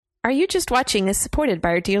Are You Just Watching is supported by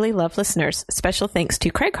our dearly loved listeners. Special thanks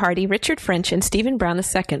to Craig Hardy, Richard French, and Stephen Brown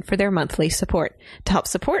II for their monthly support. To help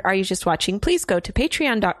support Are You Just Watching, please go to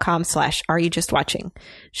patreon.com/areyoujustwatching.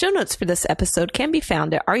 Show notes for this episode can be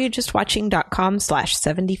found at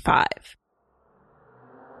areyoujustwatching.com/75.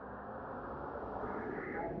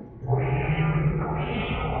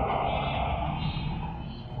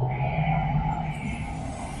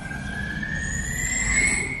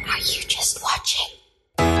 Are you just watching?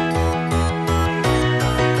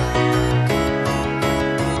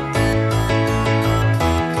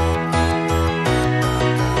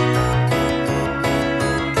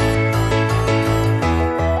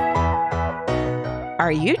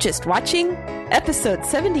 Are You Just Watching? Episode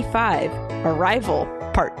 75, Arrival,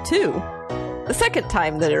 Part 2. The second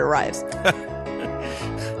time that it arrives.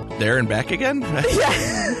 There and back again? Yeah.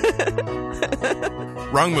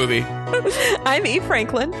 Wrong movie. I'm E.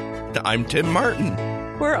 Franklin. I'm Tim Martin.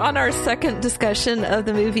 We're on our second discussion of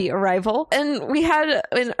the movie Arrival. And we had,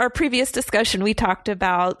 in our previous discussion, we talked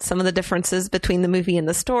about some of the differences between the movie and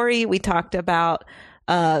the story. We talked about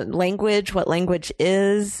language, what language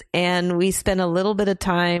is, and we spent a little bit of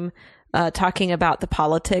time talking about the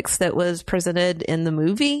politics that was presented in the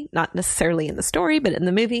movie, not necessarily in the story, but in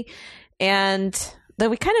the movie. And then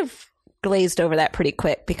we kind of glazed over that pretty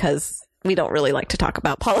quick because we don't really like to talk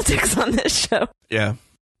about politics on this show. Yeah.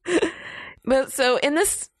 But so in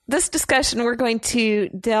this discussion, we're going to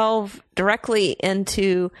delve directly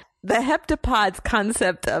into the heptapod's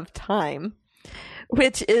concept of time,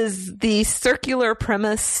 which is the circular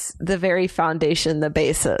premise, the very foundation, the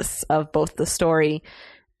basis of both the story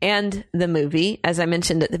and the movie. As I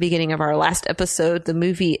mentioned at the beginning of our last episode, the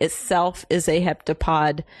movie itself is a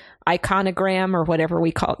heptapod iconogram, or whatever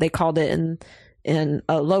they called it in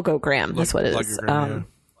a logogram. That's what it is.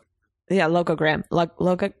 Yeah, logogram.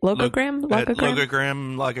 Logogram.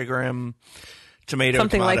 Tomato,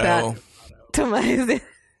 something tomato. Like that. Tomato.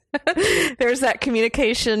 There's that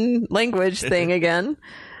communication language thing again.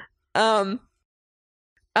 So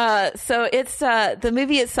it's the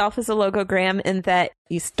movie itself is a logogram in that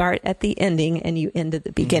you start at the ending and you end at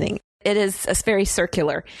the beginning. It is very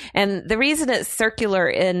circular. And the reason it's circular,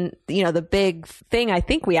 in the big thing I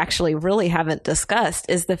think we actually really haven't discussed,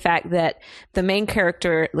 is the fact that the main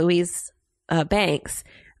character, Louise Banks,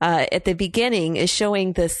 at the beginning is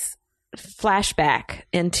showing this flashback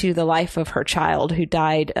into the life of her child who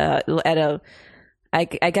died I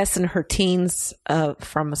guess in her teens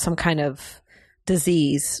from some kind of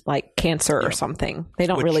disease like cancer or something. They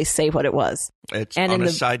don't really say what it was. It's on a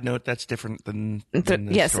side note, that's different than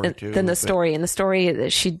the story too. Than the story. In the story,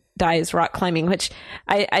 she dies rock climbing, which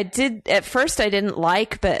I did at first I didn't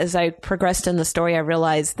like, but as I progressed in the story, I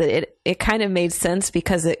realized that it kind of made sense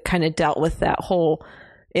because it kind of dealt with that whole,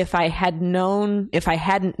 if I hadn't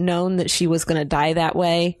known that she was going to die that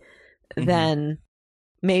way, then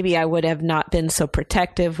maybe I would have not been so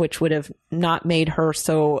protective, which would have not made her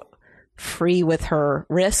so free with her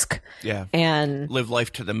risk. Yeah. And live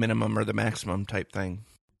life to the minimum or the maximum type thing.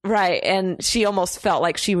 Right. And she almost felt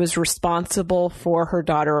like she was responsible for her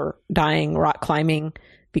daughter dying rock climbing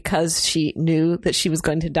because she knew that she was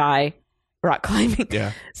going to die rock climbing.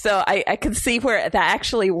 Yeah. So I could see where that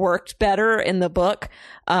actually worked better in the book.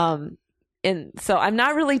 And so I'm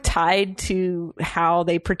not really tied to how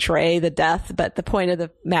they portray the death, but the point of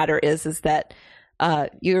the matter is that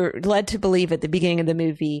you're led to believe at the beginning of the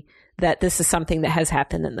movie that this is something that has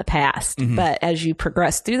happened in the past. But as you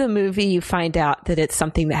progress through the movie, you find out that it's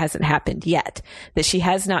something that hasn't happened yet, that she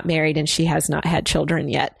has not married and she has not had children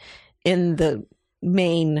yet in the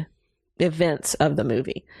main events of the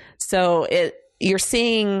movie. So you're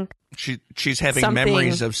seeing she's having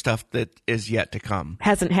memories of stuff that is yet to come.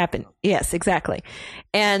 Hasn't happened. Yes, exactly.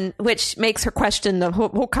 And which makes her question the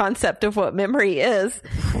whole concept of what memory is.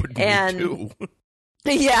 Me too.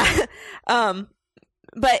 Yeah.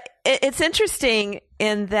 But it's interesting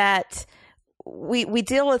in that we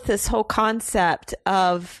deal with this whole concept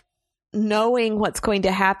of knowing what's going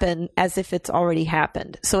to happen as if it's already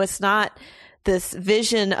happened. So it's not this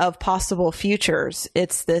vision of possible futures.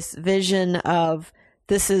 It's this vision of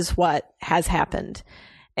this is what has happened.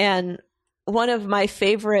 And one of my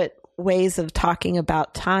favorite ways of talking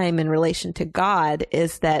about time in relation to God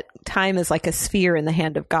is that time is like a sphere in the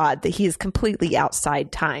hand of God, that he is completely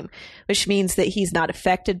outside time, which means that he's not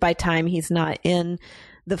affected by time. He's not in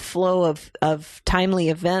the flow of timely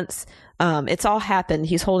events. It's all happened.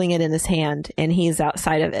 He's holding it in his hand and he's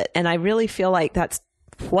outside of it. And I really feel like that's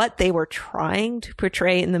what they were trying to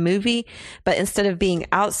portray in the movie. But instead of being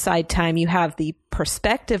outside time, you have the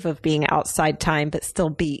perspective of being outside time, but still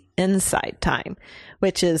be inside time,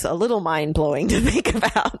 which is a little mind blowing to think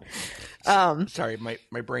about. Sorry,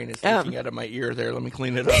 my brain is leaking out of my ear there. Let me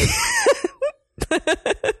clean it up.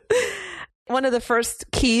 One of the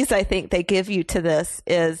first keys I think they give you to this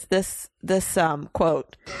is this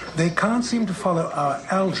quote. They can't seem to follow our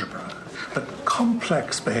algebra, but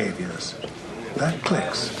complex behaviors. That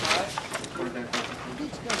clicks.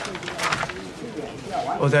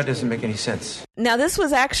 Oh, that doesn't make any sense. Now, this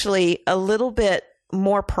was actually a little bit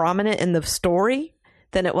more prominent in the story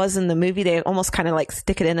than it was in the movie. They almost kind of like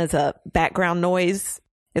stick it in as a background noise.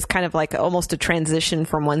 It's kind of like almost a transition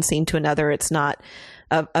from one scene to another. It's not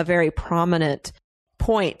a very prominent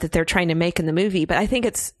point that they're trying to make in the movie. But I think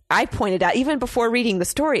I pointed out, even before reading the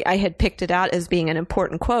story, I had picked it out as being an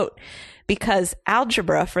important quote. Because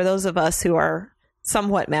algebra, for those of us who are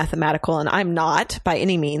somewhat mathematical, and I'm not by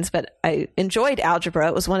any means, but I enjoyed algebra.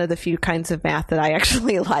 It was one of the few kinds of math that I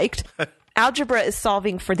actually liked. Algebra is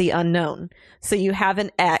solving for the unknown. So you have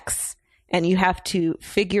an X, and you have to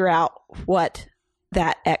figure out what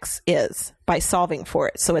that X is by solving for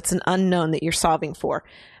it. So it's an unknown that you're solving for.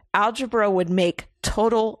 Algebra would make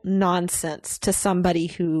total nonsense to somebody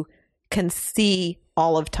who can see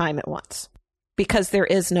all of time at once. Because there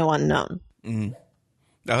is no unknown. Mm.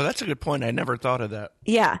 Oh, that's a good point. I never thought of that.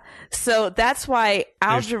 Yeah. So that's why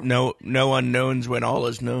algebra... No unknowns when all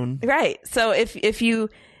is known. Right. So if you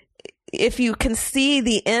can see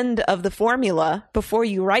the end of the formula before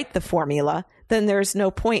you write the formula, then there's no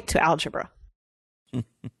point to algebra.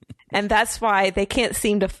 And that's why they can't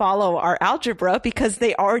seem to follow our algebra, because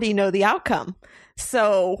they already know the outcome.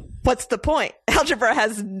 So what's the point? Algebra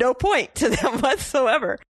has no point to them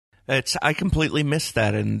whatsoever. I completely missed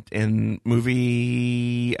that in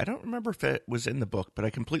movie. I don't remember if it was in the book, but I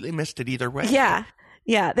completely missed it either way. Yeah.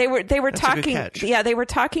 They were That's talking. A good catch. Yeah, they were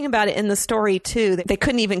talking about it in the story too. They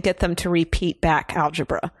couldn't even get them to repeat back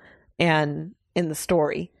algebra, and in the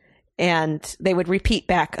story, and they would repeat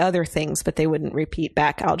back other things, but they wouldn't repeat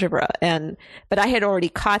back algebra. But I had already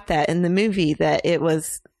caught that in the movie, that it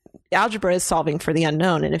was algebra is solving for the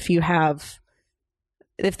unknown, and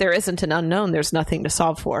if there isn't an unknown, there's nothing to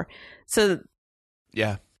solve for. So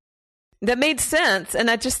yeah, that made sense.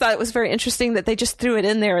 And I just thought it was very interesting that they just threw it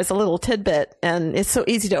in there as a little tidbit, and it's so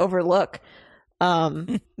easy to overlook.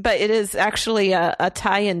 But it is actually a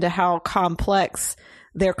tie-in to how complex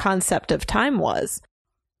their concept of time was,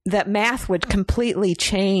 that math would completely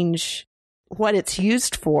change what it's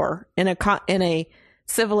used for in a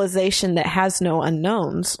civilization that has no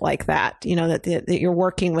unknowns like that. You know, that you're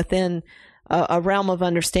working within a realm of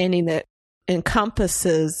understanding that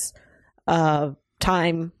encompasses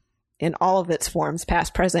time in all of its forms,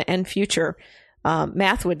 past, present, and future.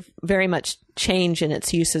 Math would very much change in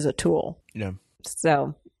its use as a tool. Yeah.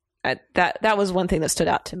 So that was one thing that stood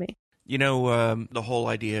out to me. You know, the whole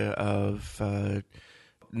idea of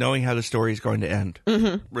knowing how the story is going to end,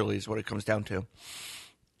 really is what it comes down to.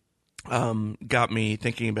 Got me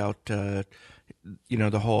thinking about, the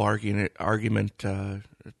whole argument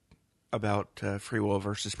about free will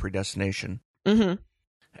versus predestination. Mm-hmm.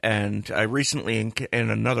 And I recently, in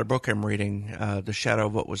another book I'm reading, The Shadow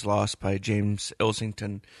of What Was Lost by James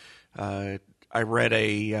Ilsington, I read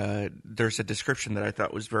there's a description that I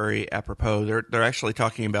thought was very apropos. They're actually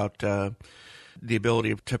talking about the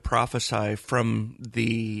ability to prophesy from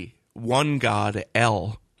the one god,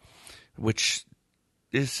 El, which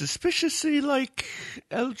is suspiciously like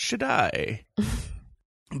El Shaddai.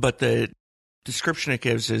 But the description it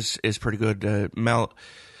gives is pretty good.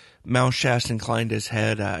 Mal Shast inclined his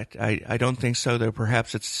head. I don't think so, though.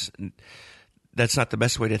 Perhaps that's not the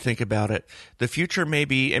best way to think about it. The future may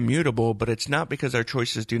be immutable, but it's not because our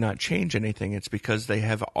choices do not change anything. It's because they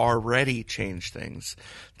have already changed things.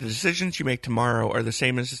 The decisions you make tomorrow are the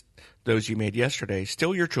same as those you made yesterday.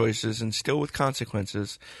 Still your choices and still with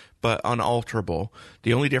consequences, but unalterable.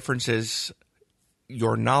 The only difference is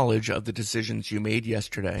your knowledge of the decisions you made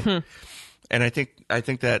yesterday. And I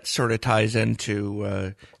think that sort of ties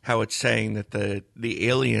into how it's saying that the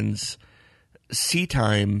aliens see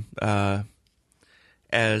time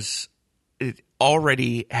as it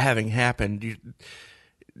already having happened.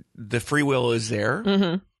 The free will is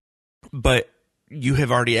there, but you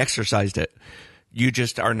have already exercised it. You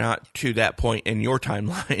just are not to that point in your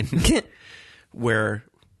timeline where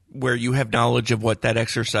you have knowledge of what that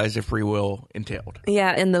exercise of free will entailed.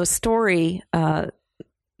 Yeah, in the story, the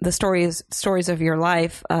stories of your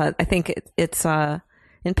life, I think it's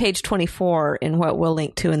in page 24 in what we'll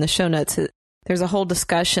link to in the show notes. There's a whole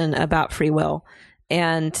discussion about free will,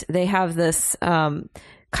 and they have this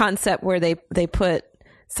concept where they put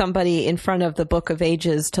somebody in front of the Book of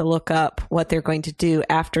Ages to look up what they're going to do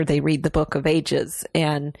after they read the Book of Ages,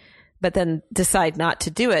 but then decide not to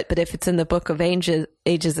do it. But if it's in the Book of Ages,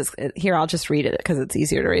 here, I'll just read it because it's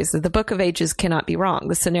easier to read. So the Book of Ages cannot be wrong.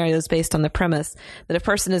 The scenario is based on the premise that a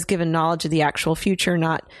person is given knowledge of the actual future,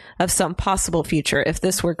 not of some possible future. If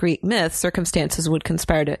this were Greek myth, circumstances would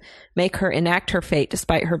conspire to make her enact her fate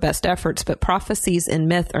despite her best efforts, but prophecies in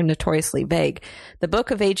myth are notoriously vague. The Book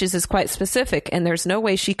of Ages is quite specific, and there's no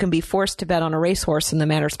way she can be forced to bet on a racehorse in the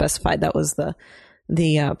manner specified. That was the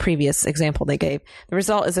previous example they gave. The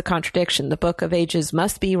result is a contradiction. The Book of Ages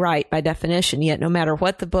must be right by definition, yet no matter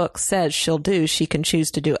what the book says she'll do, she can choose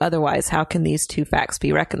to do otherwise. How can these two facts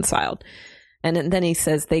be reconciled? And then he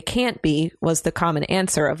says they can't be, was the common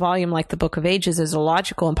answer. A volume like the Book of Ages is a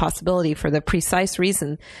logical impossibility for the precise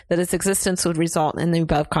reason that its existence would result in the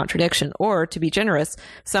above contradiction. Or, to be generous,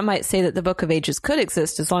 some might say that the Book of Ages could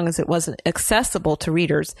exist as long as it wasn't accessible to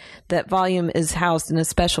readers. That volume is housed in a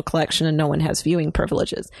special collection and no one has viewing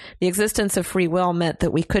privileges. The existence of free will meant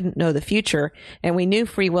that we couldn't know the future, and we knew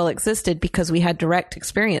free will existed because we had direct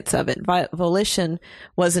experience of it. Volition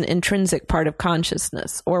was an intrinsic part of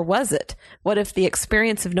consciousness. Or was it? What if the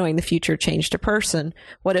experience of knowing the future changed a person?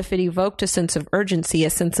 What if it evoked a sense of urgency, a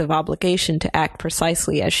sense of obligation to act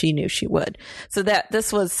precisely as she knew she would? So that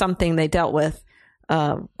this was something they dealt with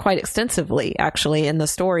quite extensively, actually, in the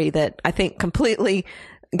story that I think completely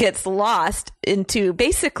gets lost into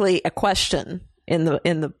basically a question in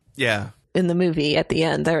the movie at the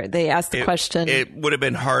end. They asked the question. It would have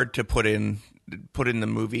been hard to put in the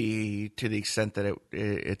movie to the extent that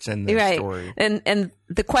it's in the story. And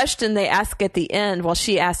the question they ask at the end, well,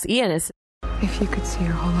 she asks Ian, is, if you could see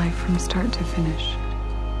your whole life from start to finish,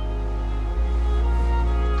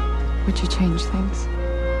 would you change things?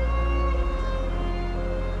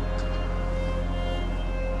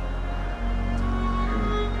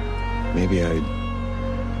 Maybe I'd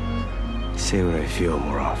say what I feel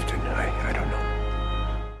more often. I don't know.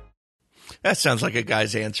 That sounds like a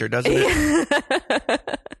guy's answer, doesn't it?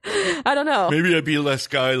 I don't know. Maybe I'd be less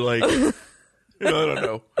guy-like. I don't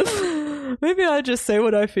know. Maybe I just say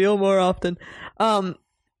what I feel more often.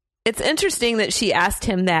 It's interesting that she asked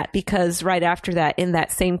him that because right after that, in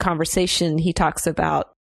that same conversation, he talks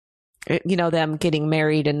about, them getting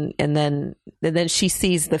married, and then she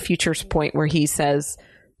sees the future's point where he says,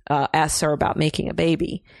 asks her about making a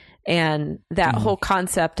baby. And that whole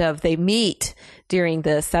concept of they meet during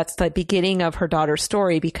this, that's the beginning of her daughter's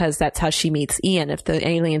story, because that's how she meets Ian. If the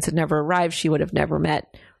aliens had never arrived, she would have never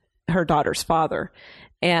met her daughter's father.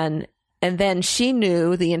 And then she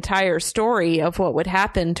knew the entire story of what would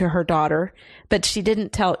happen to her daughter, but she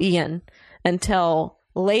didn't tell Ian until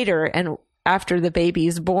later, and after the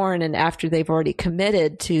baby's born and after they've already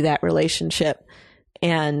committed to that relationship.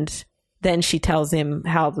 And then she tells him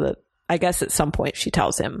I guess at some point she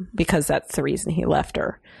tells him, because that's the reason he left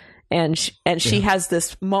her. And she has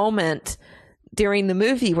this moment during the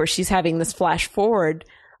movie where she's having this flash forward.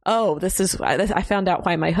 Oh, I found out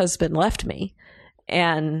why my husband left me.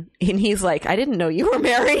 And he's like, I didn't know you were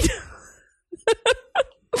married.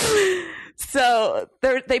 So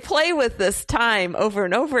they play with this time over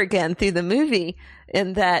and over again through the movie,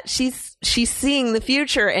 in that she's seeing the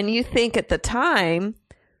future, and you think at the time,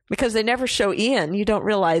 because they never show Ian, you don't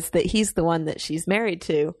realize that he's the one that she's married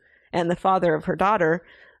to and the father of her daughter.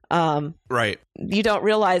 Right. You don't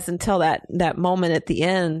realize until that moment at the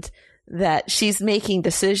end that she's making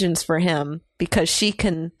decisions for him because she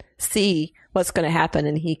can see what's going to happen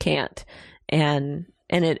and he can't. And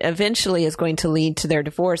it eventually is going to lead to their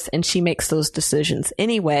divorce, and she makes those decisions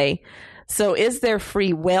anyway. So is there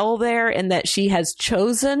free will there, in that she has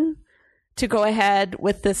chosen to go ahead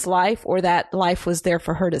with this life, or that life was there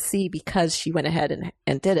for her to see because she went ahead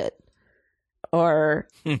and did it? Or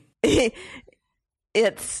it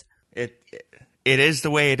is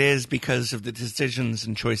the way it is because of the decisions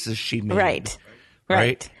and choices she made.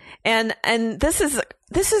 Right. And this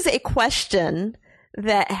is a question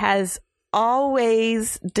that has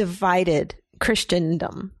always divided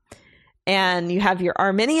Christendom. And you have your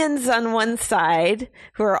Arminians on one side,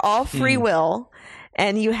 who are all free will,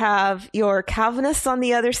 and you have your Calvinists on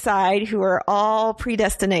the other side, who are all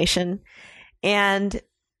predestination. And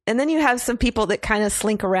then you have some people that kind of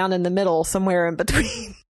slink around in the middle, somewhere in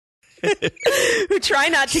between. Who try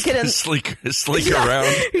not to get in slink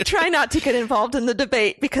around. Who try not to get involved in the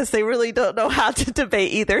debate because they really don't know how to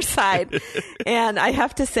debate either side. And I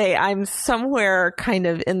have to say, I'm somewhere kind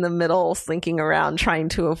of in the middle, slinking around, trying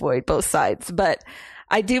to avoid both sides. But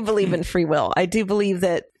I do believe in free will. I do believe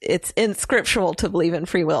that it's inscriptural to believe in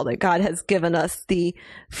free will, that God has given us the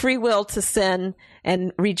free will to sin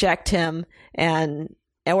and reject him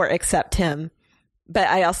or accept him. But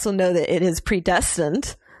I also know that it is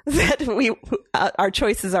predestined, that our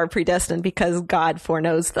choices are predestined because God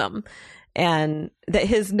foreknows them, and that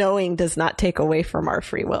his knowing does not take away from our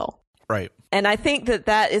free will. Right. And I think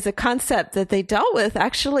that is a concept that they dealt with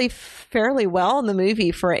actually fairly well in the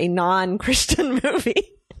movie for a non-Christian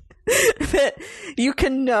movie. That you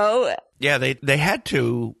can know. Yeah, they had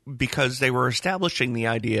to, because they were establishing the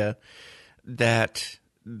idea that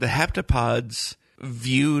the heptapods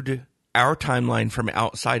viewed our timeline from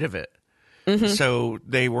outside of it. Mm-hmm. So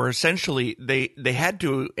they were essentially, they had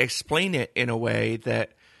to explain it in a way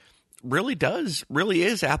that really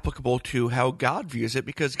is applicable to how God views it,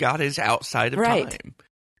 because God is outside of time.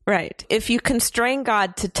 Right. If you constrain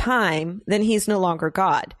God to time, then he's no longer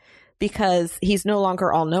God, because he's no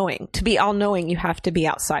longer all-knowing. To be all-knowing, you have to be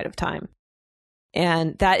outside of time.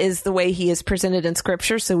 And that is the way he is presented in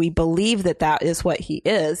Scripture, so we believe that is what he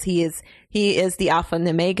is. He is the Alpha and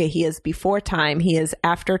the Omega. He is before time. He is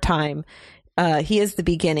after time. He is the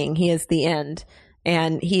beginning. He is the end.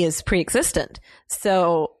 And he is pre-existent.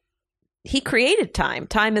 So he created time.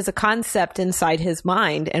 Time is a concept inside his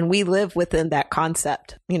mind, and we live within that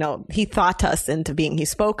concept. You know, he thought us into being. He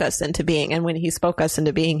spoke us into being. And when he spoke us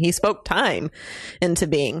into being, he spoke time into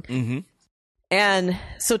being. Mm-hmm. And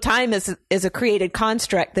so time is a created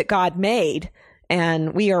construct that God made,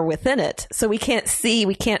 and we are within it. So we can't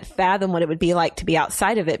fathom what it would be like to be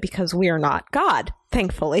outside of it, because we are not God,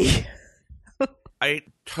 thankfully. I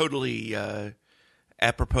totally,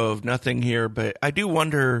 apropos of nothing here, but I do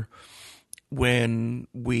wonder, when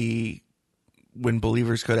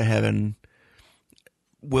believers go to heaven,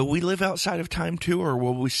 will we live outside of time too, or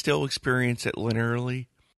will we still experience it linearly?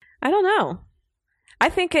 I don't know. I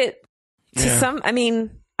think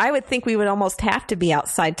I would think we would almost have to be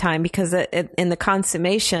outside time, because in the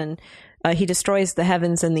consummation, he destroys the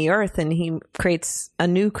heavens and the earth, and he creates a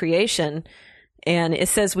new creation, and it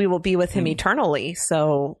says we will be with him eternally.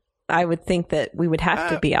 So I would think that we would have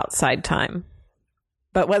to be outside time.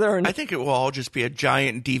 But whether or not, I think it will all just be a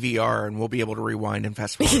giant DVR, and we'll be able to rewind and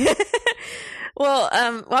fast forward. Well,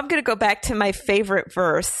 I'm going to go back to my favorite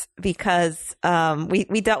verse, because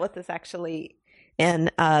we dealt with this actually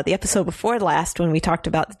in the episode before last, when we talked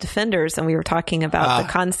about the Defenders, and we were talking about the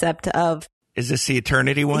concept of. Is this the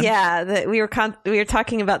eternity one? Yeah, we were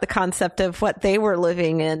talking about the concept of what they were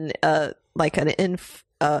living in, like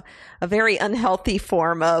a very unhealthy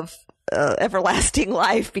form of everlasting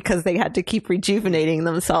life, because they had to keep rejuvenating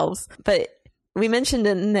themselves. But we mentioned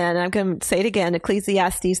it, and then I'm going to say it again,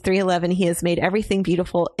 Ecclesiastes 3:11, he has made everything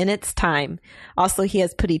beautiful in its time. Also, he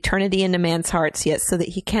has put eternity into man's hearts, yet so that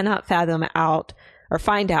he cannot fathom out or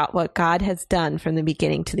find out what God has done from the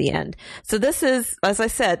beginning to the end. So this is, as I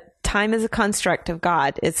said, time is a construct of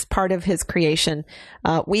God. It's part of his creation.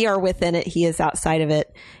 We are within it. He is outside of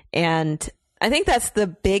it. And I think that's the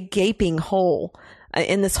big gaping hole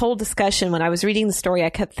in this whole discussion. When I was reading the story, I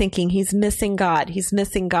kept thinking, he's missing God. He's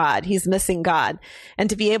missing God. He's missing God. And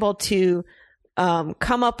to be able to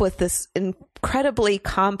come up with this incredibly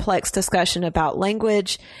complex discussion about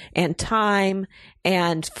language and time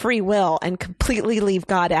and free will, and completely leave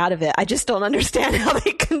God out of it, I just don't understand how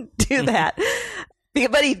they can do that.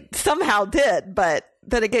 But he somehow did. But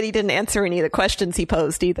then again, he didn't answer any of the questions he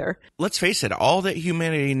posed either. Let's face it, all that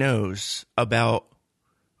humanity knows about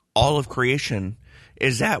all of creation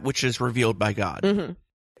is that which is revealed by God. Mm-hmm.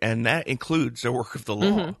 And that includes the work of the law.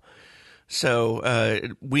 Mm-hmm.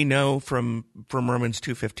 So we know from Romans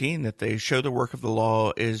 2:15 that they show the work of the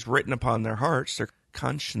law is written upon their hearts. Their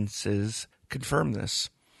consciences confirm this.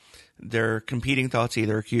 Their competing thoughts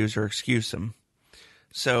either accuse or excuse them.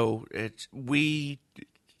 So we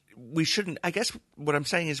shouldn't, I guess what I'm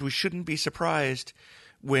saying is, we shouldn't be surprised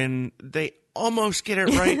when they almost get it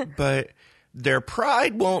right, but their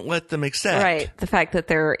pride won't let them accept. Right. The fact that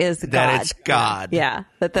there is God. That it's God. Yeah.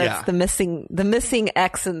 That's the missing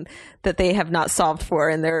X, and that they have not solved for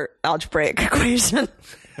in their algebraic equation.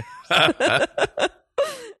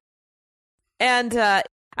 And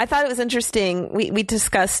I thought it was interesting. We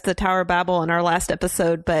discussed the Tower of Babel in our last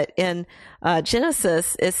episode, but in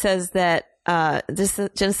Genesis, it says that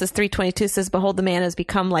Genesis 3:22 says, "Behold, the man has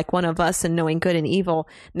become like one of us in knowing good and evil.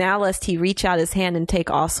 Now lest he reach out his hand and take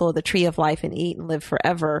also of the tree of life and eat and live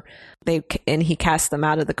forever." And he cast them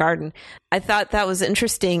out of the garden. I thought that was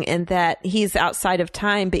interesting, in that he's outside of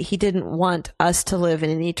time, but he didn't want us to live in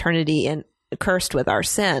an eternity and cursed with our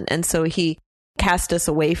sin. And so he cast us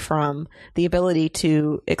away from the ability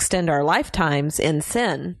to extend our lifetimes in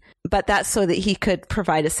sin. but that's so that he could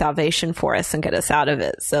provide a salvation for us and get us out of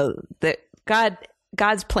it. So that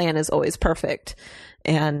God's plan is always perfect.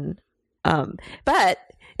 And, but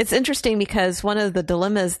it's interesting because one of the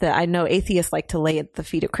dilemmas that I know atheists like to lay at the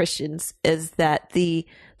feet of Christians is that the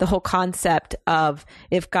whole concept of,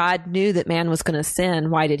 if God knew that man was going to sin,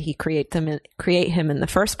 why did he create him in the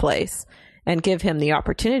first place and give him the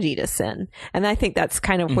opportunity to sin? And I think that's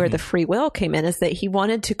kind of where the free will came in, is that he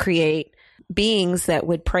wanted to create beings that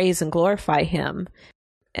would praise and glorify him.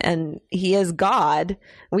 And he is God.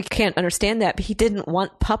 We can't understand that, but he didn't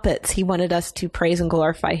want puppets. He wanted us to praise and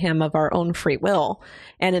glorify him of our own free will.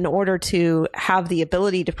 And in order to have the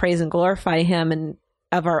ability to praise and glorify him and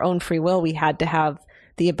of our own free will, we had to have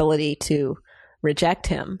the ability to reject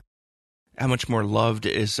him. How much more loved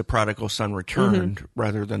is the prodigal son returned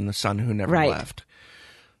rather than the son who never left?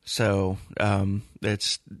 So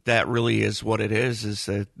that really is what it is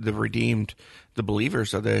that the redeemed, the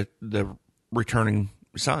believers, are the returning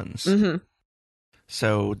sons.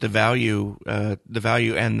 So the value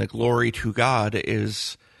and the glory to God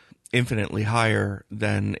is infinitely higher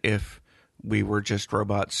than if we were just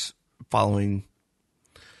robots following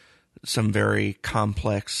some very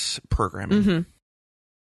complex programming.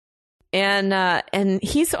 And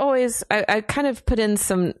he's always, I kind of put in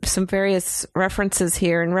some various references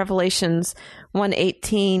here in Revelations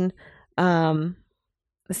 1:18.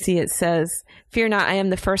 Let's see, it says, "Fear not, I am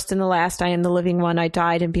the first and the last. I am the living one. I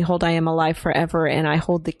died, and behold, I am alive forever, and I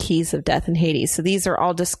hold the keys of death and Hades." So these are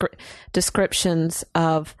all descriptions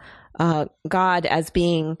of God as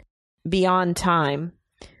being beyond time.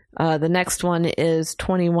 The next one is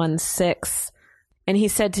 21:6. "And he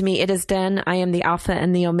said to me, it is done. I am the Alpha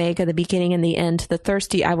and the Omega, the beginning and the end. To the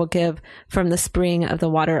thirsty I will give from the spring of the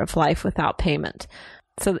water of life without payment."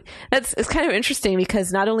 So it's kind of interesting,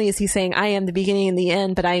 because not only is he saying, I am the beginning and the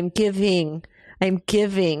end, but I'm giving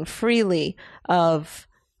freely of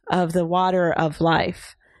the water of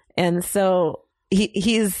life. And so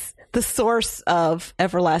he's the source of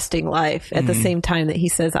everlasting life at the same time that he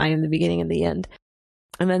says, I am the beginning and the end.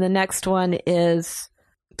 And then the next one is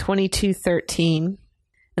 22:13.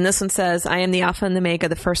 And this one says, I am the Alpha and the Omega,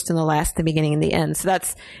 the first and the last, the beginning and the end. So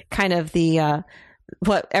that's kind of the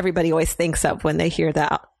what everybody always thinks of when they hear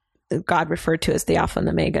that God referred to as the Alpha and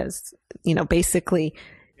the Omega. Is, basically.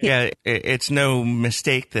 It's no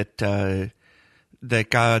mistake that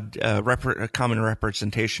God, a common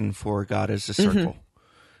representation for God is a circle,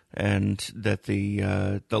 and that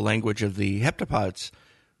the language of the heptapods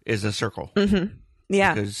is a circle.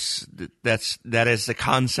 Yeah, because that is the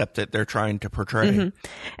concept that they're trying to portray,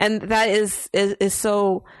 and that is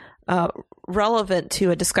so relevant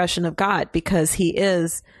to a discussion of God, because he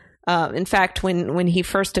is, in fact, when he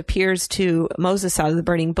first appears to Moses out of the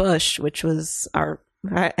burning bush, which was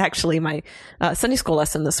my Sunday school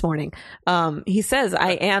lesson this morning, he says,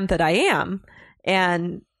 "I am that I am,"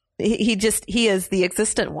 and he is the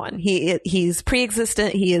existent one. He's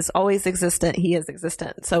pre-existent. He is always existent. He is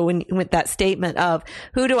existent. So with that statement of,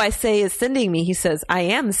 who do I say is sending me? He says, I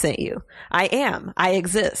am sent you. I am. I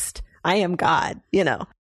exist. I am God,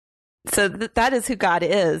 So that is who God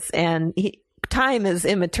is. And time is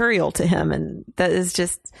immaterial to him. And that is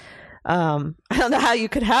just, I don't know how you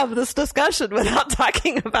could have this discussion without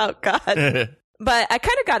talking about God. But I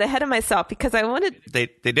kind of got ahead of myself, because I wanted... They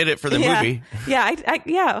did it for the movie. Yeah,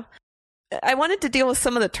 I wanted to deal with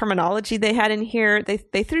some of the terminology they had in here.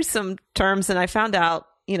 They threw some terms, and I found out,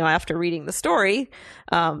 after reading the story,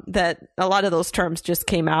 that a lot of those terms just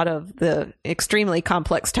came out of the extremely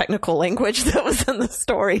complex technical language that was in the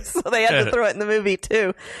story. So they had to throw it in the movie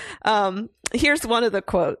too. Here's one of the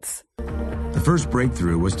quotes. The first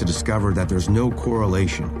breakthrough was to discover that there's no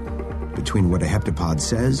correlation between what a heptapod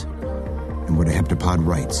says and what a heptapod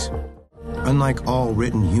writes. Unlike all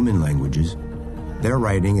written human languages, their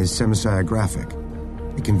writing is semisiographic.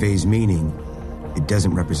 It conveys meaning. It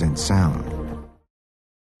doesn't represent sound.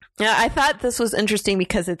 Yeah, I thought this was interesting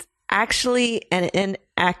because it's actually an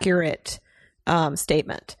inaccurate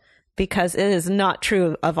statement, because it is not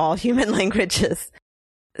true of all human languages.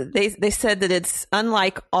 They said that it's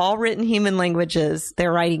unlike all written human languages,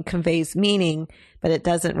 their writing conveys meaning, but it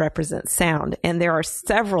doesn't represent sound. And there are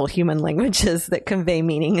several human languages that convey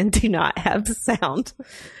meaning and do not have sound,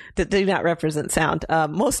 that do not represent sound.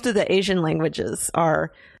 Most of the Asian languages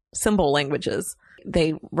are symbol languages.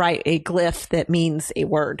 They write a glyph that means a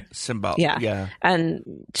word. Symbol. Yeah. And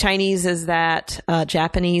Chinese is that.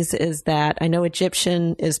 Japanese is that. I know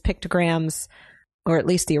Egyptian is pictograms, or at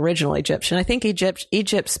least the original Egyptian. I think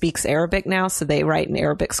Egypt speaks Arabic now, so they write in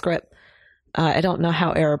Arabic script. I don't know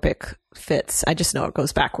how Arabic fits. I just know it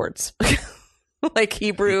goes backwards, like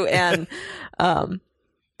Hebrew and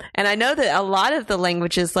And I know that a lot of the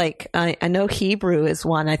languages, like I know Hebrew is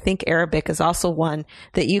one. I think Arabic is also one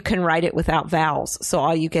that you can write it without vowels. So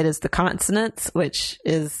all you get is the consonants, which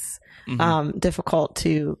is difficult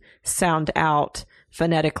to sound out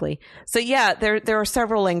phonetically. So yeah, there are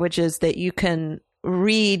several languages that you can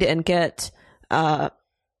read and get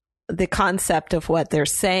the concept of what they're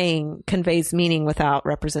saying conveys meaning without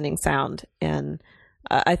representing sound. And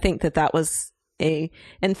I think that was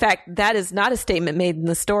in fact, that is not a statement made in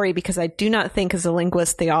the story, because I do not think as a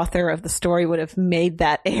linguist, the author of the story would have made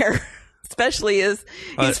that error, especially as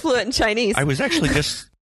he's fluent in Chinese. I was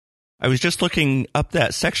just looking up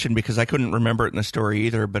that section because I couldn't remember it in the story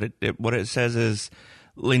either, but what it says is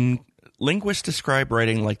linguists describe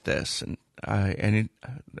writing like this. And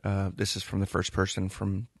this is from the first person,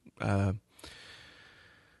 from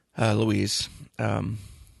Louise.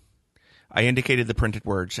 I indicated the printed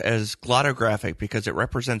words as glottographic because it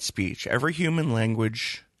represents speech. Every human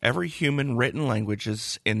written language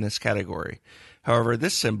is in this category. However,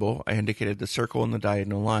 this symbol, I indicated the circle and the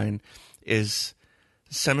diagonal line, is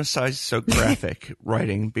semisizographic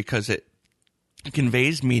writing because it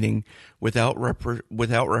conveys meaning without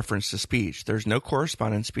reference to speech. There's no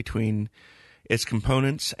correspondence between its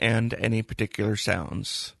components and any particular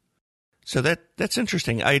sounds. So that's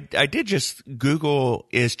interesting. I did just Google,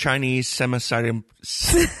 is Chinese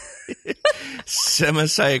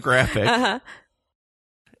semisizographic?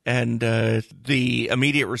 And the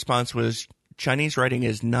immediate response was, Chinese writing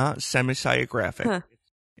is not semisizographic.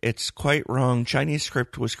 It's quite wrong. Chinese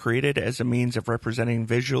script was created as a means of representing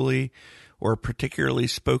visually or particularly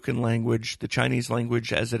spoken language, the Chinese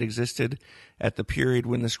language as it existed at the period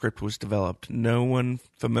when the script was developed. No one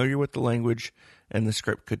familiar with the language and the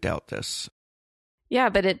script could doubt this. Yeah,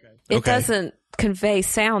 but it doesn't convey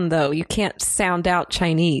sound, though. You can't sound out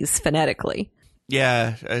Chinese phonetically.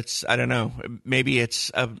 Yeah, I don't know. Maybe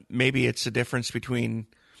it's a difference between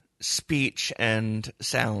speech and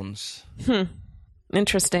sounds.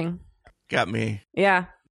 Interesting. Got me. Yeah.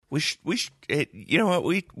 You know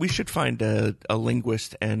what? We should find a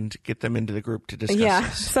linguist and get them into the group to discuss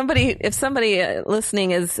this. If somebody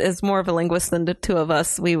listening is more of a linguist than the two of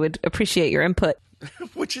us, we would appreciate your input.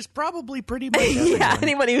 Which is probably pretty much everyone. Yeah,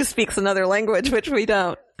 anybody who speaks another language, which we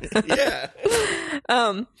don't. Yeah.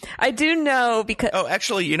 I do know because... Oh,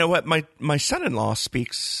 actually, you know what? My son-in-law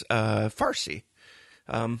speaks Farsi.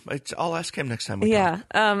 I'll ask him next time we talk.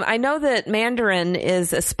 I know that Mandarin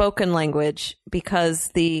is a spoken language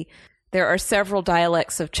because there are several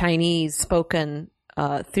dialects of Chinese spoken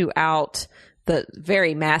throughout the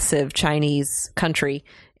very massive Chinese country,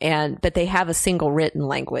 but they have a single written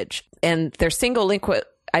language, and their single language.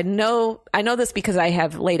 I know this because I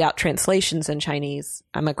have laid out translations in Chinese.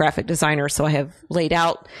 I'm a graphic designer, so I have laid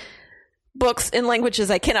out books in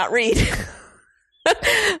languages I cannot read.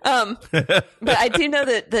 But I do know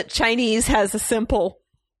that Chinese has a simple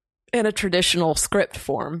and a traditional script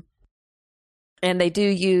form, and they do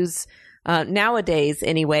use nowadays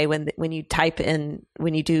anyway. When you type in,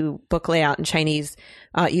 when you do book layout in Chinese,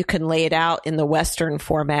 you can lay it out in the Western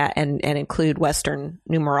format and include Western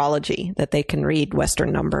numerology, that they can read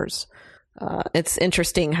Western numbers. It's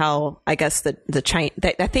interesting how I guess I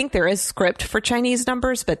think there is script for Chinese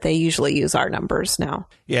numbers, but they usually use our numbers now.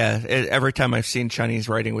 Yeah, every time I've seen Chinese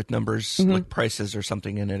writing with numbers, like prices or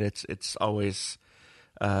something in it, it's always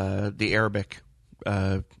the Arabic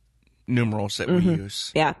numerals that we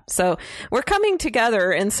use. Yeah, so we're coming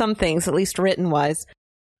together in some things, at least written-wise.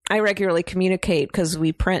 I regularly communicate because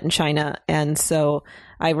we print in China, and so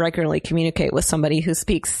I regularly communicate with somebody who's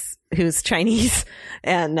Chinese,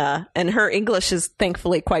 and her English is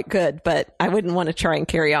thankfully quite good, but I wouldn't want to try and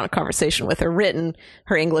carry on a conversation with her. Written,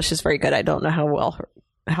 her English is very good. I don't know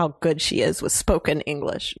how good she is with spoken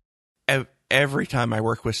English. Every time I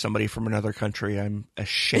work with somebody from another country, I'm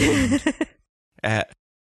ashamed at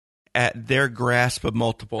their grasp of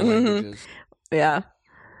multiple languages. Yeah.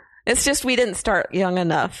 It's just we didn't start young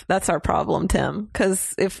enough. That's our problem, Tim.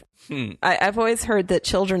 Because I've always heard that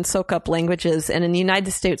children soak up languages, and in the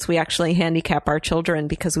United States, we actually handicap our children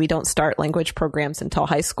because we don't start language programs until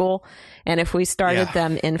high school. And if we started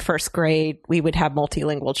them in first grade, we would have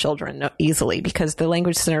multilingual children easily because the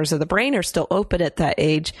language centers of the brain are still open at that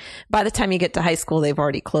age. By the time you get to high school, they've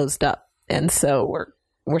already closed up. And so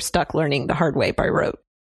we're stuck learning the hard way by rote.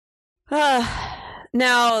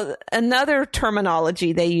 Now, another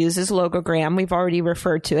terminology they use is logogram. We've already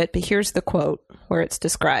referred to it, but here's the quote where it's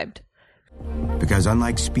described. Because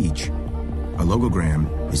unlike speech, a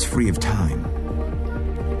logogram is free of time.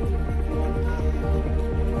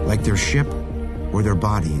 Like their ship or their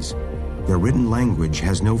bodies, their written language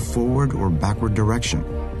has no forward or backward direction.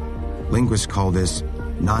 Linguists call this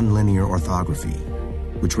nonlinear orthography,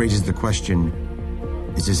 which raises the question,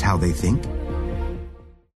 is this how they think?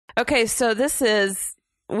 Okay, so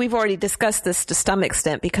we've already discussed this to some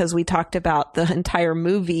extent because we talked about the entire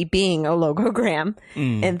movie being a logogram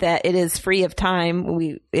and that it is free of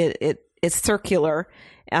time. It's circular,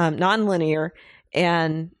 nonlinear,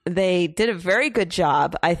 and they did a very good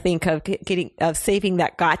job, I think, of saving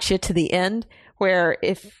that gotcha to the end, where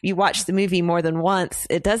if you watch the movie more than once,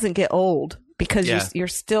 it doesn't get old. Because you're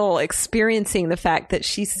still experiencing the fact that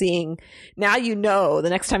she's seeing, now the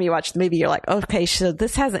next time you watch the movie, you're like, okay, so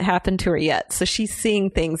this hasn't happened to her yet. So she's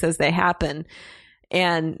seeing things as they happen.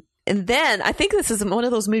 And then I think this is one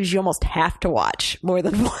of those movies you almost have to watch more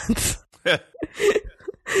than once.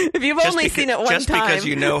 If you've only seen it one time. Just because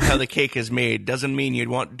you know how the cake is made doesn't mean you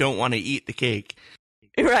don't want to eat the cake.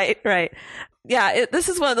 Right. Yeah, this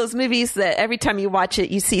is one of those movies that every time you watch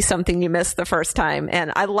it, you see something you missed the first time.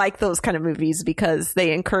 And I like those kind of movies because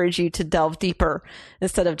they encourage you to delve deeper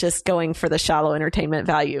instead of just going for the shallow entertainment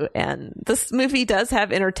value. And this movie does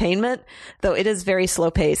have entertainment, though it is very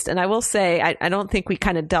slow paced. And I will say, I don't think we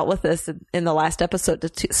kind of dealt with this in the last episode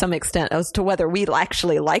to some extent as to whether we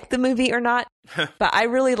actually liked the movie or not. But I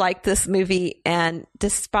really like this movie. And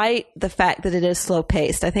despite the fact that it is slow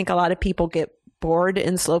paced, I think a lot of people get bored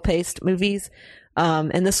in slow-paced movies,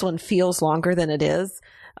 and this one feels longer than it is.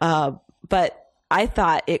 But I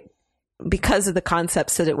thought because of the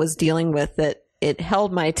concepts that it was dealing with, that it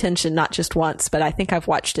held my attention not just once, but I think I've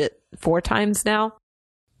watched it 4 times now,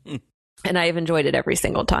 and I've enjoyed it every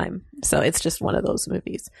single time. So it's just one of those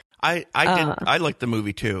movies. I liked the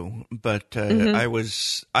movie too, but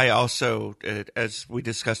I also, as we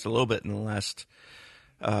discussed a little bit in the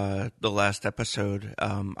last episode,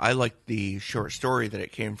 I liked the short story that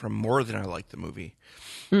it came from more than I liked the movie,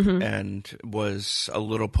 and was a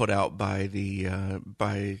little put out by the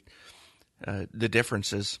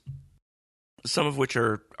differences, some of which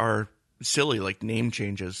are silly, like name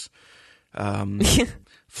changes.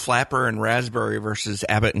 Flapper and Raspberry versus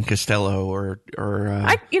Abbott and Costello,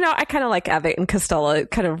 I kind of like Abbott and Costello.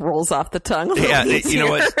 It kind of rolls off the tongue. You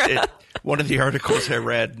know what? One of the articles I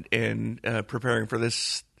read in preparing for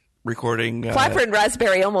this recording, Flapper and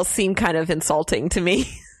Raspberry almost seem kind of insulting to me.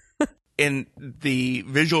 In the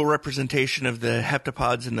visual representation of the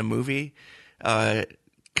heptapods in the movie,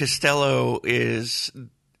 Costello is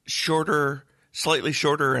shorter, slightly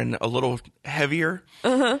shorter, and a little heavier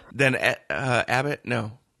than Abbott.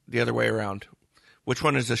 No, the other way around. Which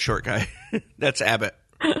one is the short guy? That's Abbott.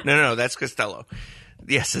 No, that's Costello.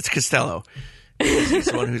 Yes, it's Costello. He's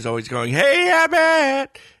the one who's always going, "Hey,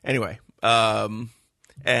 Abbott!" Anyway,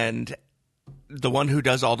 and the one who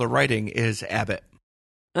does all the writing is Abbott.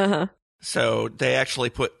 So they actually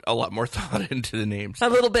put a lot more thought into the names. A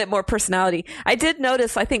little bit more personality. I did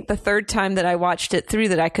notice, I think the third time that I watched it through,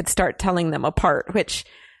 that I could start telling them apart, which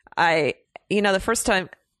the first time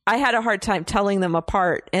I had a hard time telling them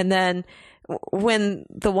apart. And then when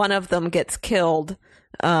the one of them gets killed,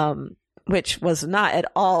 which was not at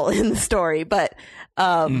all in the story, but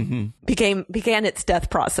began its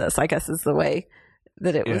death process, I guess is the way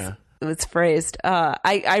that it was phrased.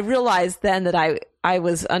 I realized then that I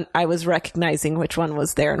was recognizing which one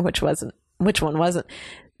was there and which one wasn't.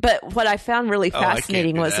 But what I found really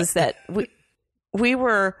fascinating is that we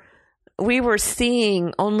were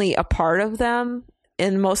seeing only a part of them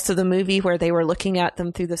in most of the movie, where they were looking at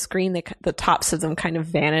them through the screen. The tops of them kind of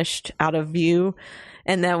vanished out of view.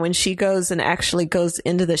 And then when she goes and actually goes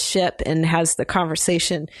into the ship and has the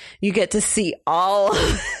conversation, you get to see all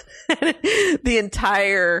the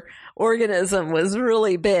entire organism was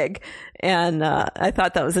really big. And I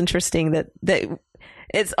thought that was interesting that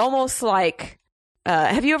it's almost like,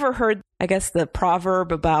 have you ever heard, I guess, the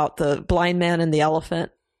proverb about the blind man and the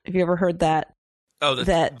elephant? Have you ever heard that? Oh,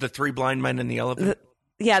 the 3 blind men and the elephant?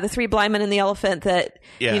 The 3 blind men and the elephant, that,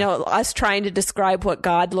 us trying to describe what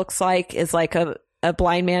God looks like is like a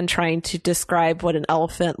blind man trying to describe what an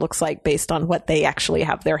elephant looks like based on what they actually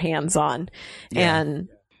have their hands on. Yeah.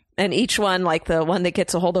 And each one, like the one that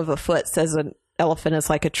gets a hold of a foot, says an elephant is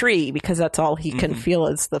like a tree because that's all he can feel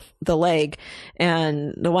is the leg.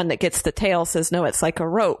 And the one that gets the tail says, no, it's like a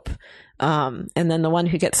rope. And then the one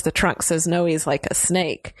who gets the trunk says, no, he's like a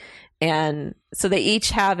snake. And so they each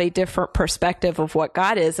have a different perspective of what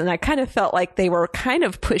God is. And I kind of felt like they were kind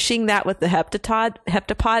of pushing that with the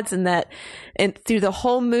heptapods, and that through the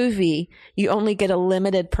whole movie, you only get a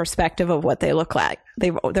limited perspective of what they look like.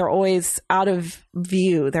 They're always out of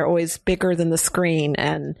view. They're always bigger than the screen.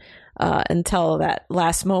 And until that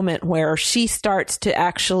last moment where she starts to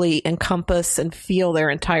actually encompass and feel their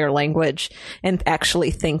entire language and actually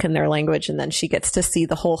think in their language. And then she gets to see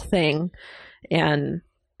the whole thing. And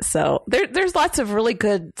So there's lots of really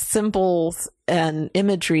good symbols and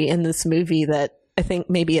imagery in this movie that I think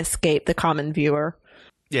maybe escape the common viewer.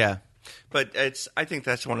 Yeah. But I think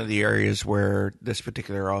that's one of the areas where this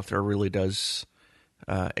particular author really does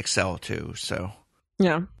excel too. So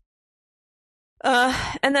yeah.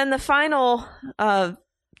 And then the final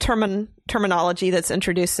terminology that's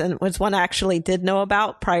introduced and was one I actually did know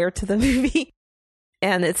about prior to the movie,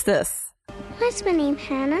 and it's this. What's my name,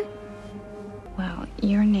 Hannah? Well,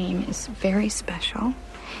 your name is very special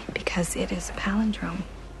because it is a palindrome.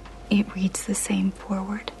 It reads the same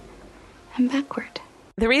forward and backward.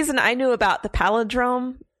 The reason I knew about the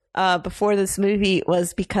palindrome before this movie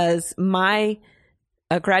was because my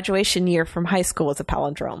graduation year from high school was a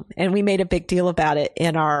palindrome, and we made a big deal about it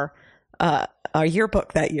in our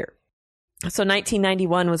yearbook that year. So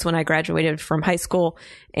 1991 was when I graduated from high school,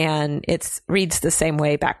 and it reads the same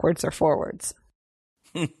way backwards or forwards.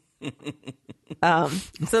 So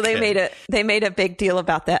they made a big deal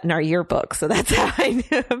about that in our yearbook. So that's how I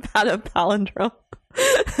knew about a palindrome.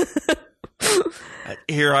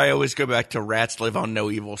 Here I always go back to Rats Live on No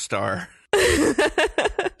Evil Star.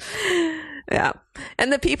 Yeah.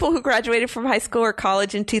 And the people who graduated from high school or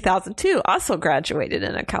college in 2002 also graduated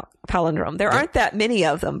in a palindrome. There aren't that many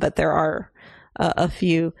of them, but there are a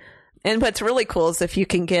few. And what's really cool is if you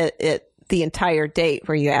can get it the entire date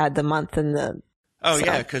where you add the month and the... Oh, so.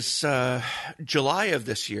 Yeah, because July of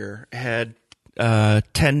this year had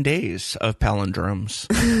 10 days of palindromes.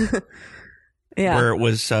 Yeah. Where it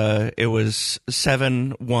was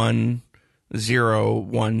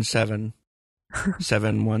 71017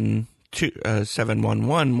 712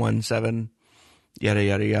 71117 yada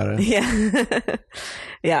yada yada. Yeah.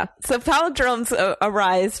 Yeah. So palindromes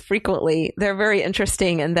arise frequently. They're very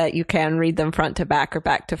interesting in that you can read them front to back or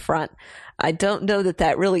back to front. I don't know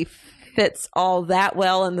that really fits all that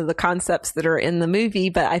well into the concepts that are in the movie,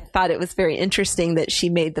 but I thought it was very interesting that she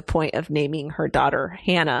made the point of naming her daughter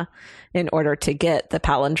Hannah in order to get the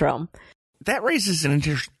palindrome. That raises an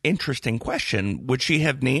interesting question. Would she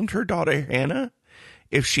have named her daughter Hannah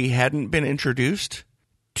if she hadn't been introduced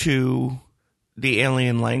to the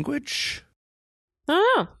alien language? I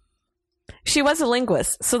don't know. She was a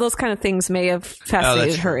linguist, so those kind of things may have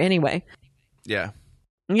fascinated her anyway. Yeah.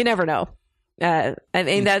 You never know. I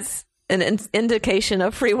mean, that's an indication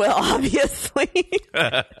of free will, obviously.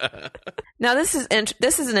 Now, this is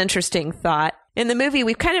an interesting thought. In the movie,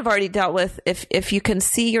 we've kind of already dealt with if you can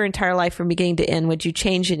see your entire life from beginning to end, would you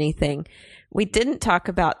change anything? We didn't talk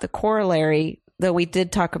about the corollary, though we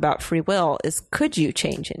did talk about free will, is could you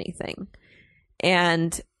change anything?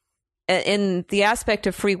 And in the aspect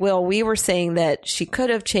of free will, we were saying that she could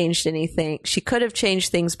have changed anything. She could have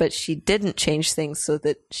changed things, but she didn't change things so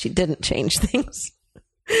that she didn't change things.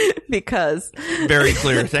 Because very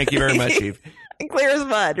clear. Thank you very much, Eve. Clear as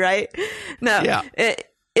mud, right? No. Yeah.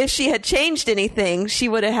 If she had changed anything, she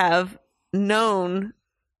would have known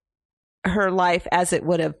her life as it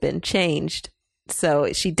would have been changed.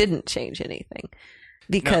 So she didn't change anything.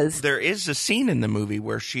 Because now, there is a scene in the movie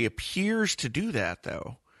where she appears to do that,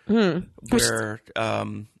 though. Where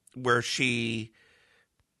she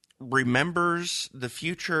remembers the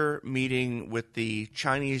future meeting with the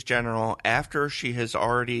Chinese general after she has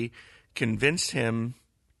already convinced him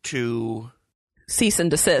to cease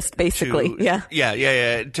and desist, basically.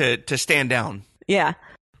 To stand down. Yeah.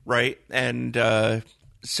 Right. And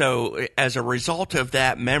so as a result of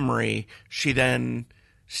that memory, she then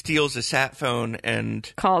steals a sat phone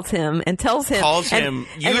and calls him and tells him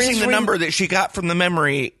using the number that she got from the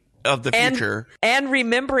memory of the future, and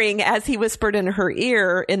remembering as he whispered in her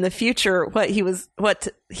ear in the future what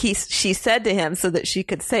she said to him so that she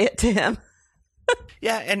could say it to him.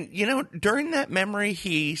 Yeah, and during that memory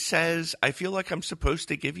he says, "I feel like I'm supposed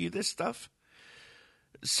to give you this stuff."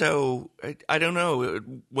 So I don't know,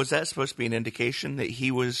 was that supposed to be an indication that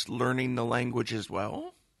he was learning the language as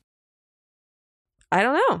well? I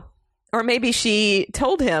don't know. Or maybe she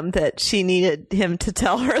told him that she needed him to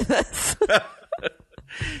tell her this.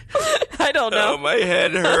 I don't know. Oh, my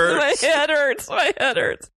head hurts. My head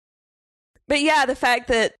hurts. But yeah, the fact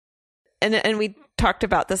that, and we talked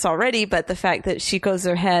about this already, but the fact that she goes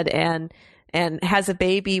ahead and has a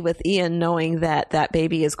baby with Ian, knowing that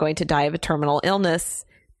baby is going to die of a terminal illness,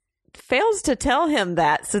 fails to tell him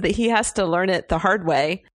that, so that he has to learn it the hard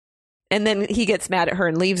way. And then he gets mad at her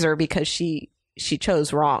and leaves her because she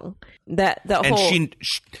chose wrong.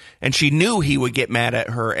 She knew he would get mad at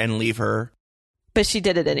her and leave her. But she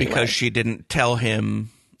did it anyway. Because she didn't tell him,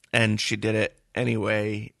 and she did it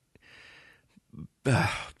anyway.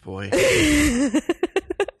 Boy.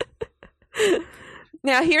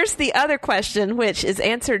 Now, here's the other question, which is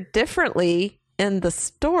answered differently in the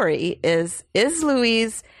story is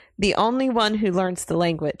Louise the only one who learns the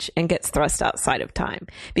language and gets thrust outside of time?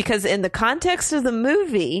 Because in the context of the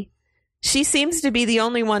movie, she seems to be the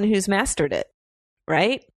only one who's mastered it,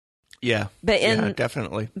 right? Yeah, but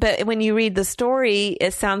definitely. But when you read the story,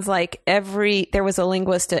 it sounds like there was a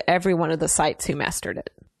linguist at every one of the sites who mastered it.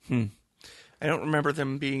 I don't remember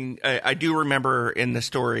them being. I do remember in the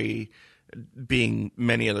story being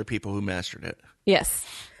many other people who mastered it. Yes,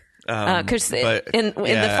 because in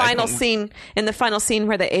the final scene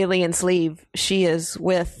where the aliens leave, she is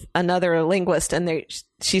with another linguist, and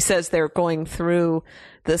she says they're going through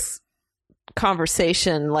this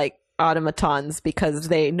conversation like automatons because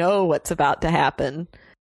they know what's about to happen,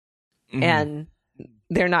 and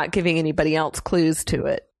they're not giving anybody else clues to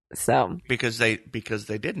it. So because they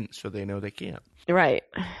didn't, so they know they can't. Right.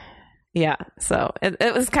 Yeah. So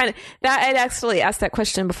it was kind of that. I'd actually asked that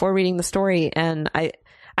question before reading the story, and I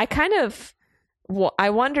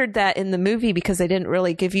wondered that in the movie because they didn't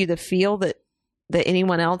really give you the feel that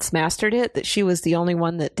anyone else mastered it, that she was the only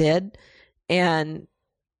one that did,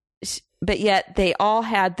 but yet they all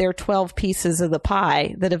had their 12 pieces of the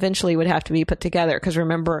pie that eventually would have to be put together. Because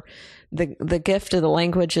remember, the gift of the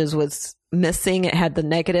languages was missing. It had the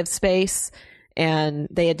negative space, and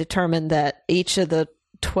they had determined that each of the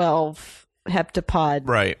 12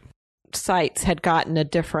 heptapod sites had gotten a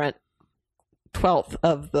different 12th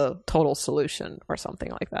of the total solution or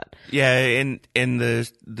something like that. Yeah, in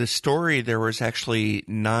the story, there was actually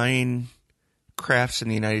 9 crafts in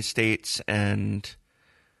the United States and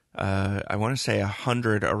I want to say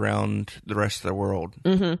 100 around the rest of the world.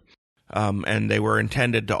 And they were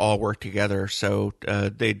intended to all work together. So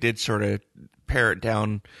they did sort of pare it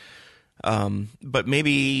down. But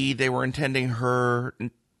maybe they were intending her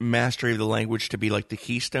mastery of the language to be like the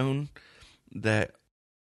keystone that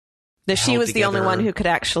she was the only one who could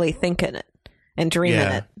actually think in it and dream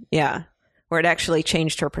in it. Yeah. Where it actually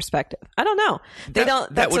changed her perspective. I don't know.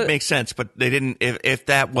 That would make sense, but they didn't. If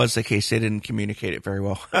that was the case, they didn't communicate it very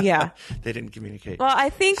well. Yeah, they didn't communicate. Well, I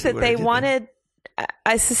think that they wanted.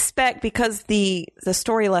 I suspect because the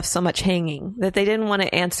story left so much hanging that they didn't want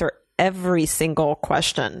to answer every single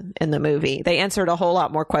question in the movie. They answered a whole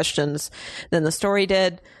lot more questions than the story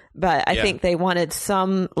did, but I think they wanted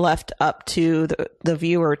some left up to the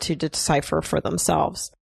viewer to decipher for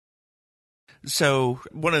themselves. So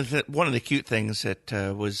one of the cute things that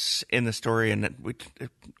was in the story, and that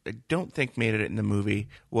I don't think made it in the movie,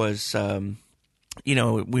 was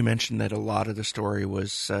we mentioned that a lot of the story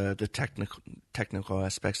was the technical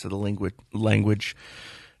aspects of the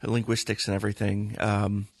linguistics and everything.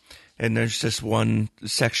 And there's just one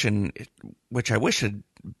section which I wish had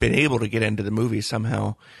been able to get into the movie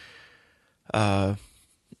somehow,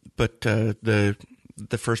 but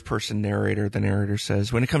the first person narrator, the narrator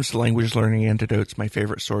says, when it comes to language learning antidotes, my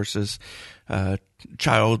favorite source is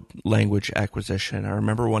child language acquisition. I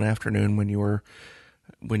remember one afternoon when you were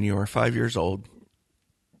 5 years old,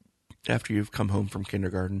 after you've come home from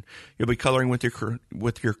kindergarten, you'll be coloring with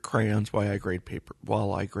your crayons while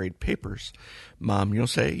I grade papers. Mom, you'll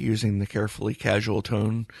say, using the carefully casual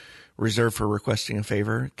tone reserved for requesting a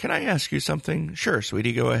favor, can I ask you something? Sure,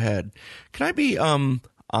 sweetie, go ahead. Can I be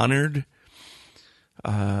honored?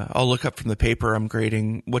 I'll look up from the paper I'm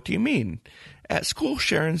grading. What do you mean? At school,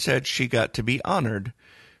 Sharon said she got to be honored.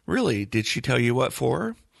 Really? Did she tell you what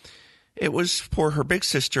for? It was for her big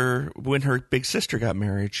sister. When her big sister got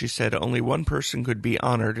married, she said only one person could be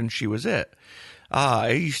honored, and she was it.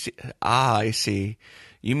 I see.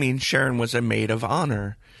 You mean Sharon was a maid of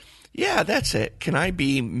honor? Yeah, that's it. Can I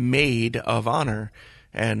be maid of honor?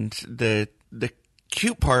 And the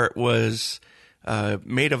cute part was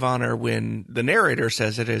maid of honor when the narrator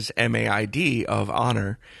says it is MAID of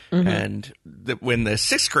honor, and when the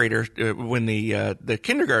sixth grader, when the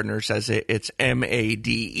kindergartner says it, it's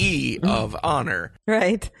MADE of honor.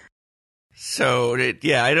 Right. So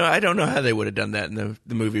I don't know how they would have done that in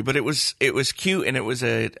the movie, but it was cute, and it was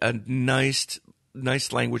a nice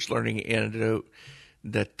language learning antidote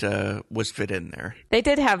that was fit in there. They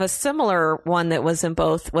did have a similar one that was in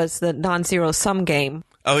both, was the non-zero sum game.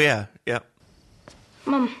 Oh yeah.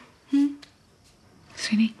 Mom.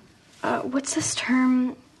 Sweetie? What's this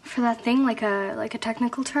term for that thing? Like a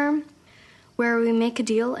technical term? Where we make a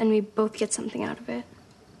deal and we both get something out of it.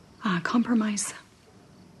 Compromise.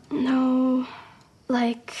 No.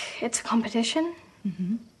 Like, it's a competition?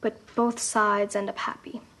 But both sides end up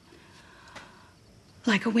happy.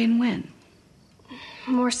 Like a win-win.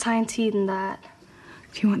 More science-y than that.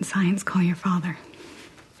 If you want science, call your father.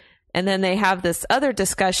 And then they have this other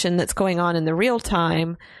discussion that's going on in the real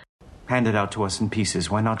time Hand it out to us in pieces.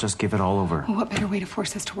 Why not just give it all over? Well, what better way to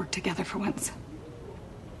force us to work together for once?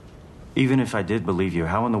 Even if I did believe you,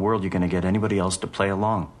 how in the world are you going to get anybody else to play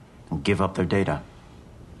along and give up their data?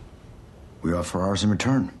 We offer ours in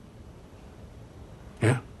return.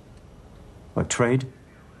 Yeah. What, trade?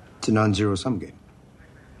 It's a non-zero sum game.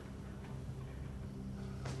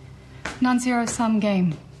 Non-zero sum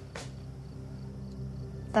game.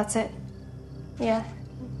 That's it. Yeah.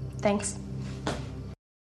 Thanks.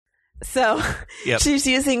 So Yep. she's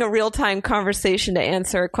using a real-time conversation to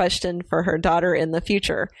answer a question for her daughter in the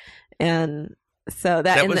future. And so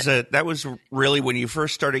that was really when you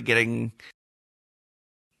first started getting,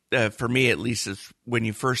 for me at least, is when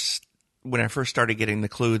I first started getting the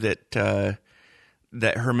clue that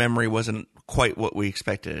that her memory wasn't quite what we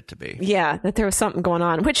expected it to be. Yeah, that there was something going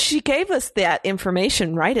on, which she gave us that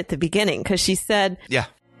information right at the beginning, because she said, yeah,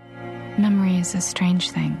 Memory is a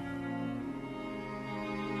strange thing.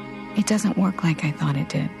 It doesn't work like I thought it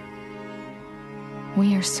did.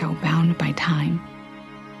 We are so bound by time,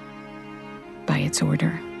 by its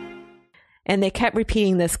order. and they kept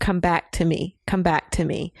repeating this, come back to me, come back to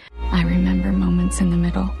me. I remember moments in the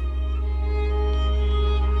middle.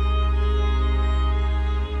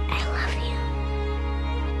 I love you.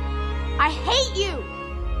 I hate you!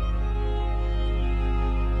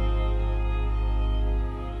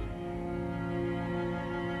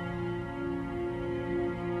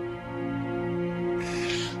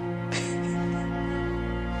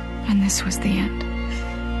 And this was the end.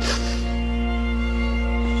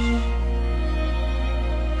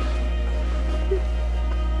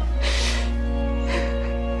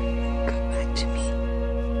 Come back to me.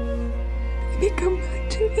 Baby, come back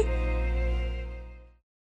to me.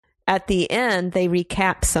 At the end, they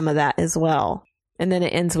recap some of that as well. And then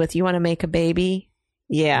it ends with, you want to make a baby?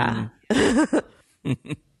 Yeah.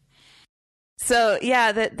 So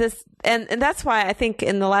yeah, and that's why I think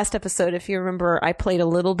in the last episode, if you remember, I played a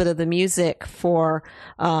little bit of the music for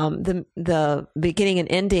the beginning and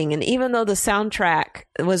ending, and even though the soundtrack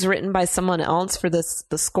was written by someone else for the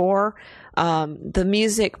score, the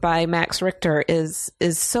music by Max Richter is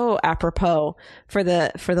so apropos for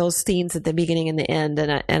those scenes at the beginning and the end,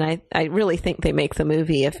 and I really think they make the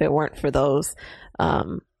movie. If it weren't for those,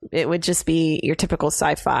 it would just be your typical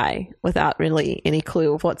sci-fi without really any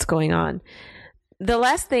clue of what's going on. The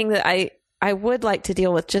last thing that I would like to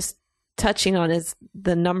deal with, just touching on, is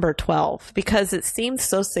the number 12, because it seems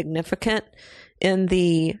so significant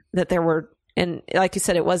that there were, and like you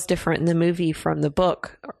said, it was different in the movie from the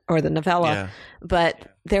book or the novella,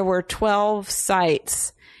 but there were 12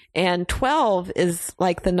 sites. And 12 is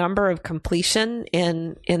like the number of completion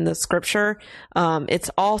in the scripture.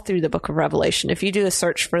 It's all through the book of Revelation. If you do a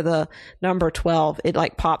search for the number 12, it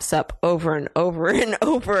like pops up over and over and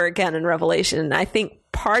over again in Revelation. And I think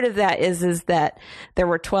part of that is that there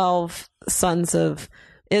were 12 sons of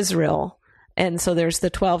Israel. And so there's the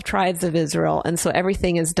 12 tribes of Israel. And so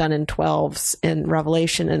everything is done in 12s in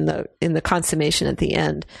Revelation in the consummation at the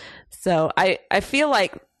end. So I feel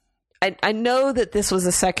like I know that this was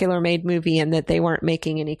a secular made movie and that they weren't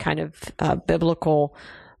making any kind of biblical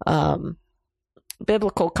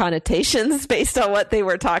connotations based on what they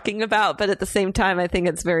were talking about. But at the same time, I think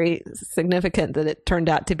it's very significant that it turned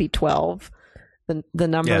out to be 12, the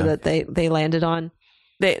number that they landed on.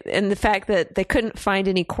 And the fact that they couldn't find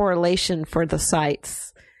any correlation for the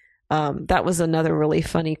sites. That was another really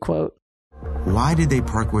funny quote. Why did they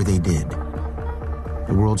park where they did?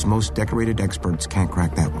 The world's most decorated experts can't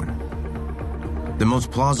crack that one. The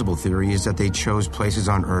most plausible theory is that they chose places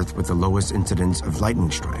on Earth with the lowest incidence of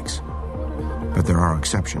lightning strikes. But there are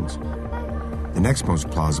exceptions. The next most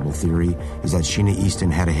plausible theory is that Sheena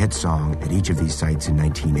Easton had a hit song at each of these sites in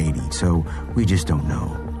 1980, so we just don't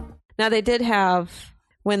know. Now, they did have,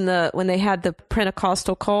 when they had the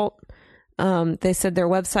Pentecostal cult, they said their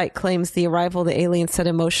website claims the arrival of the aliens set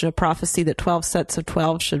in motion a prophecy that 12 sets of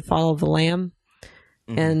 12 should follow the Lamb.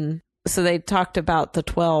 Mm-hmm. And so they talked about the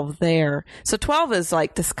 12 there. So 12 is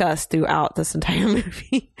like discussed throughout this entire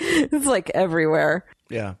movie. It's like everywhere.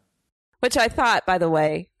 Yeah. Which I thought, by the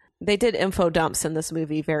way, they did info dumps in this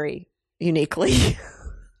movie very uniquely.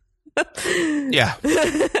 Yeah.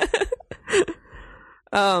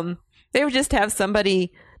 They would just have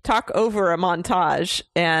somebody talk over a montage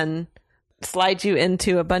and slide you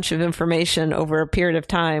into a bunch of information over a period of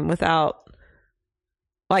time without,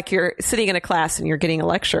 like you're sitting in a class and you're getting a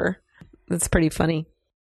lecture. That's pretty funny.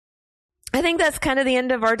 I think that's kind of the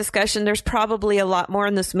end of our discussion. There's probably a lot more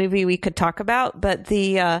in this movie we could talk about, but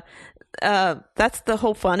that's the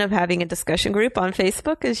whole fun of having a discussion group on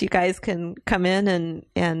Facebook, is you guys can come in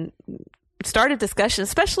and start a discussion,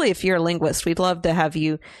 especially if you're a linguist. We'd love to have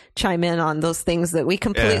you chime in on those things that we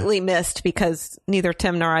completely missed because neither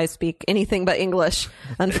Tim nor I speak anything but English,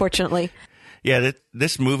 unfortunately. Yeah,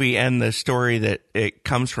 this movie and the story that it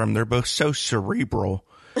comes from, they're both so cerebral.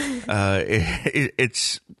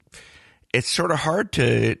 It's sort of hard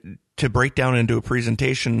to break down into a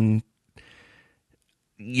presentation,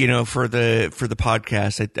 for the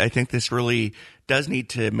podcast. I think this really does need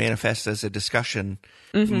to manifest as a discussion,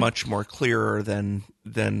 much more clearer than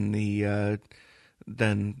the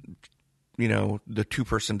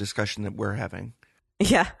 2-person discussion that we're having.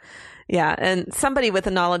 Yeah. And somebody with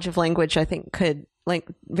a knowledge of language, I think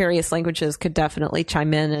various languages could definitely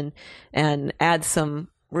chime in and add some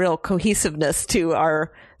real cohesiveness to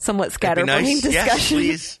our somewhat scatterbrained discussion.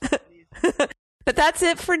 Yes, please. But that's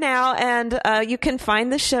it for now. And you can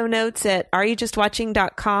find the show notes at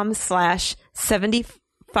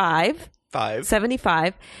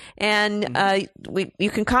areyoujustwatching.com/75. And you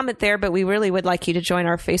can comment there, but we really would like you to join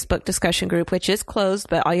our Facebook discussion group, which is closed,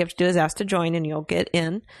 but all you have to do is ask to join and you'll get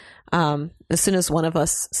in as soon as one of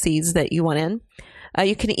us sees that you want in.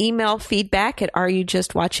 You can email feedback at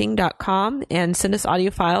areyoujustwatching.com and send us audio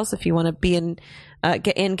files if you want to be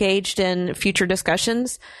get engaged in future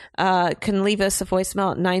discussions. Can leave us a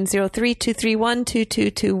voicemail at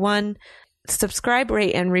 903-231-2221. Subscribe,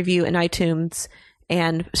 rate, and review in iTunes,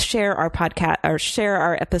 and share our podcast or share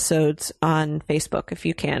our episodes on Facebook if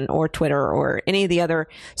you can, or Twitter, or any of the other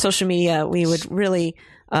social media. We would really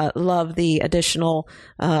love the additional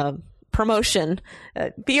promotion.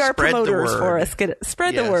 Be our promoters for us.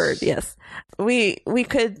 Spread the word. Yes. We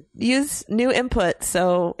could use new input.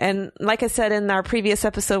 So, and like I said in our previous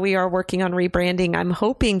episode, we are working on rebranding. I'm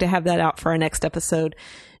hoping to have that out for our next episode.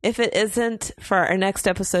 If it isn't for our next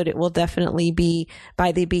episode, it will definitely be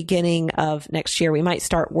by the beginning of next year. We might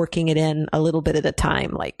start working it in a little bit at a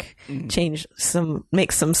time, like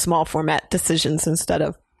make some small format decisions instead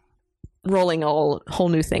of rolling a whole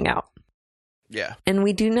new thing out. Yeah. And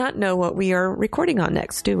we do not know what we are recording on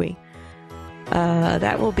next, do we?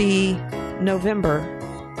 That will be November.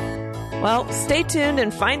 Well, stay tuned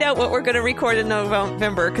and find out what we're going to record in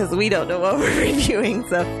November, because we don't know what we're reviewing.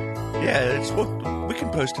 So, yeah, we can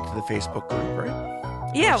post it to the Facebook group,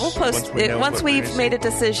 right? Yeah, we'll post it once we've made a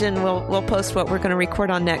decision. We'll post what we're going to record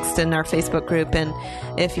on next in our Facebook group, and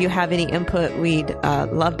if you have any input, we'd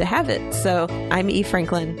love to have it. So, I'm E.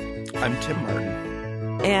 Franklin. I'm Tim Martin.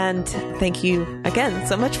 And thank you again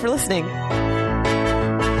so much for listening.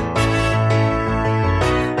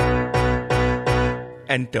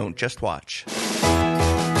 And don't just watch.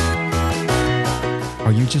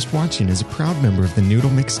 Are You Just Watching is a proud member of the Noodle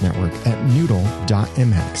Mix Network at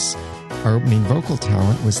noodle.mx. Our opening vocal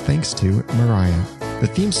talent was thanks to Mariah. The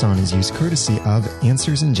theme song is used courtesy of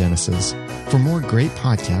Answers in Genesis. For more great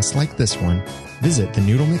podcasts like this one, visit the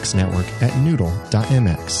Noodle Mix Network at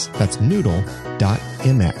noodle.mx. That's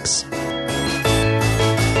noodle.mx.